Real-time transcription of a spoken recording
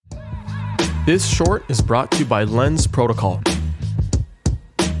This short is brought to you by Lens Protocol.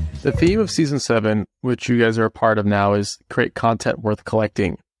 The theme of season 7, which you guys are a part of now, is create content worth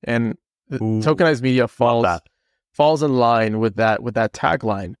collecting. And tokenized media falls in line with that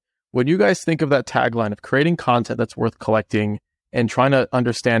tagline. When you guys think of that tagline of creating content that's worth collecting and trying to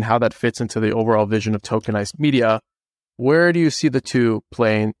understand how that fits into the overall vision of tokenized media, where do you see the two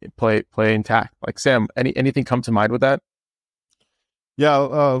play intact? Like, Sam, anything come to mind with that? Yeah,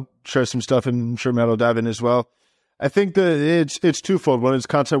 I'll share some stuff, and I'm sure Matt will dive in as well. I think that it's twofold. One is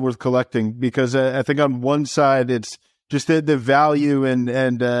content worth collecting, because I think on one side it's just the value and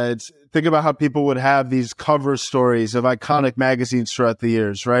it's, think about how people would have these cover stories of iconic magazines throughout the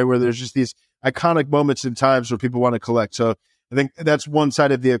years, right? Where there's just these iconic moments and times where people want to collect. So I think that's one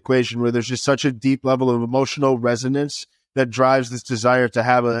side of the equation, where there's just such a deep level of emotional resonance that drives this desire to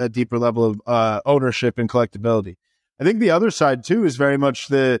have a deeper level of ownership and collectability. I think the other side too is very much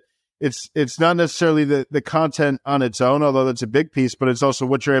it's not necessarily the content on its own, although that's a big piece, but it's also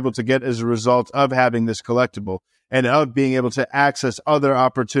what you're able to get as a result of having this collectible and of being able to access other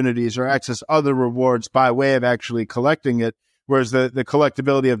opportunities or access other rewards by way of actually collecting it. Whereas the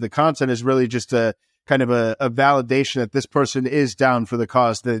collectability of the content is really just a kind of a validation that this person is down for the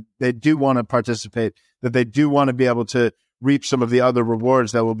cause, that they do want to participate, that they do want to be able to reap some of the other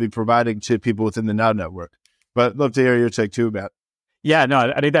rewards that we'll be providing to people within the Now Network. But love to hear your take too, Matt. Yeah, no,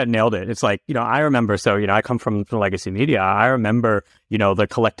 I think that nailed it. It's like, I remember, I come from legacy media. I remember, the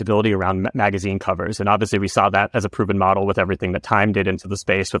collectability around magazine covers. And obviously we saw that as a proven model with everything that Time did into the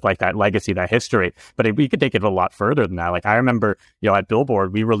space with like that legacy, that history. But we could take it a lot further than that. Like I remember, at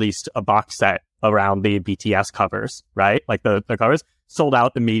Billboard, we released a box set around the BTS covers, right? Like the covers sold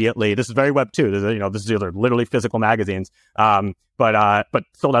out immediately. This is very Web 2. This is literally physical magazines. But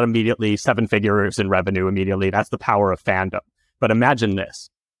sold out immediately, 7 figures in revenue immediately. That's the power of fandom. But imagine this,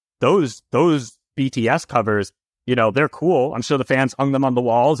 those BTS covers, they're cool. I'm sure the fans hung them on the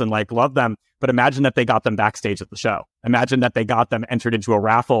walls and like love them. But imagine that they got them backstage at the show. Imagine that they got them entered into a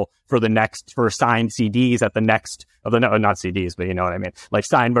raffle for signed CDs at the next not CDs, but you know what I mean, like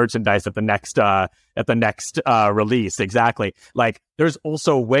signed merchandise at the next release. Exactly. Like there's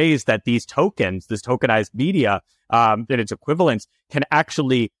also ways that these tokens, this tokenized media, and its equivalents can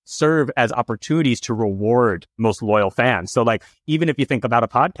actually serve as opportunities to reward most loyal fans. So like, even if you think about the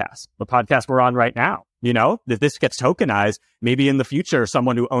podcast we're on right now, if this gets tokenized, maybe in the future,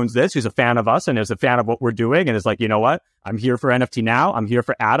 someone who owns this, who's a fan of us and is a fan of what we're doing and is like, you know what, I'm here for NFT Now, I'm here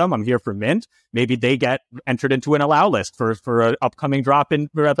for Atom, I'm here for Mint. Maybe they get entered into an allow list for an upcoming drop in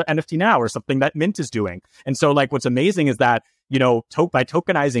for NFT Now or something that Mint is doing. And so like, what's amazing is that, by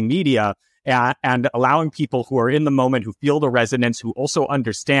tokenizing media, and allowing people who are in the moment, who feel the resonance, who also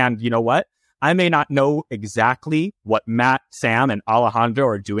understand, I may not know exactly what Matt, Sam, and Alejandro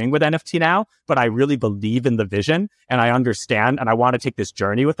are doing with NFT Now, but I really believe in the vision and I understand and I want to take this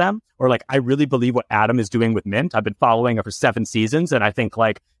journey with them. Or like, I really believe what Adam is doing with Mint. I've been following it for 7 seasons and I think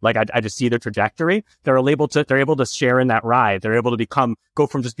I just see their trajectory. They're able to share in that ride. They're able to go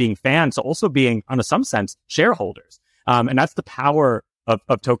from just being fans to also being, in some sense, shareholders. And that's the power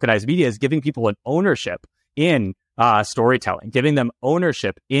of tokenized media, is giving people an ownership in storytelling, giving them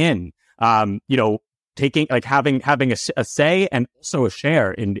ownership in, taking, like having a say and also a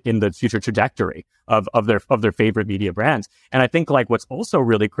share in the future trajectory of their favorite media brands. And I think like what's also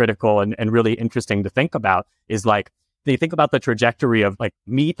really critical and really interesting to think about is like, they think about the trajectory of like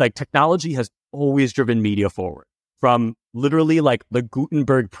technology has always driven media forward, from literally like the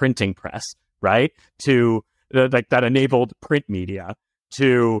Gutenberg printing press, right? To that enabled print media,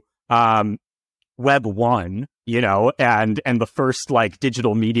 to Web 1, and the first like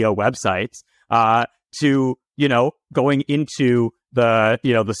digital media websites, to, going into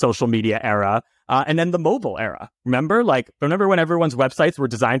the social media era, and then the mobile era. Remember when everyone's websites were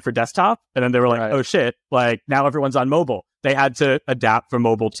designed for desktop and then they were like, right, oh shit, like now everyone's on mobile. They had to adapt for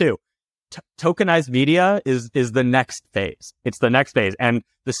mobile too. Tokenized media is the next phase. It's the next phase. And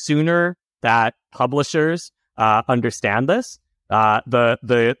the sooner that publishers understand this,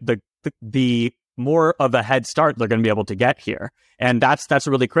 the more of a head start they're going to be able to get here. And that's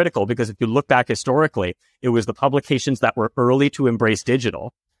really critical, because if you look back historically, it was the publications that were early to embrace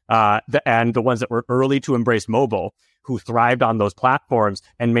digital, and the ones that were early to embrace mobile, who thrived on those platforms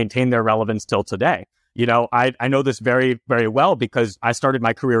and maintained their relevance till today. I know this very, very well because I started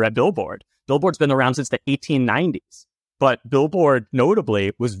my career at Billboard. Billboard's been around since the 1890s. But Billboard,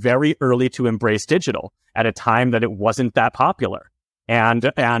 notably, was very early to embrace digital at a time that it wasn't that popular.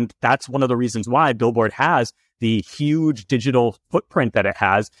 And that's one of the reasons why Billboard has the huge digital footprint that it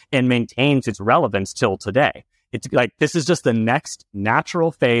has and maintains its relevance till today. It's like, this is just the next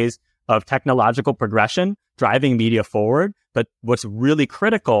natural phase of technological progression driving media forward. But what's really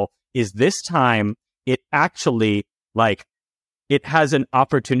critical is this time it actually it has an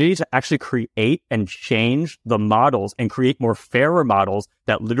opportunity to actually create and change the models and create more fairer models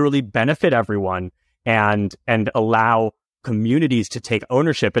that literally benefit everyone and allow communities to take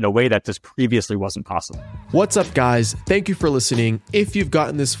ownership in a way that just previously wasn't possible. What's up, guys? Thank you for listening. If you've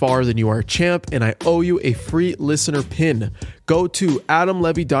gotten this far, then you are a champ, and I owe you a free listener pin. Go to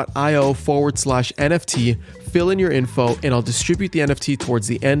adamlevy.io/NFT, fill in your info, and I'll distribute the NFT towards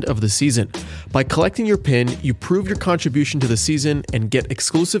the end of the season. By collecting your pin, you prove your contribution to the season and get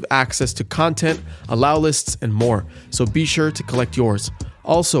exclusive access to content, allow lists, and more. So be sure to collect yours.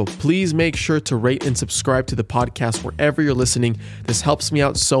 Also, please make sure to rate and subscribe to the podcast wherever you're listening. This helps me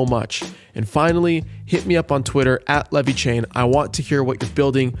out so much. And finally, hit me up on Twitter @LevyChain. I want to hear what you're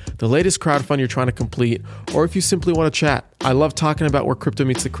building, the latest crowdfund you're trying to complete, or if you simply want to chat. I love talking about where crypto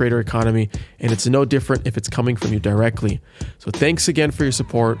meets the creator economy, and it's no different if it's coming from you directly. So thanks again for your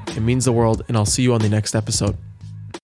support. It means the world, and I'll see you on the next episode.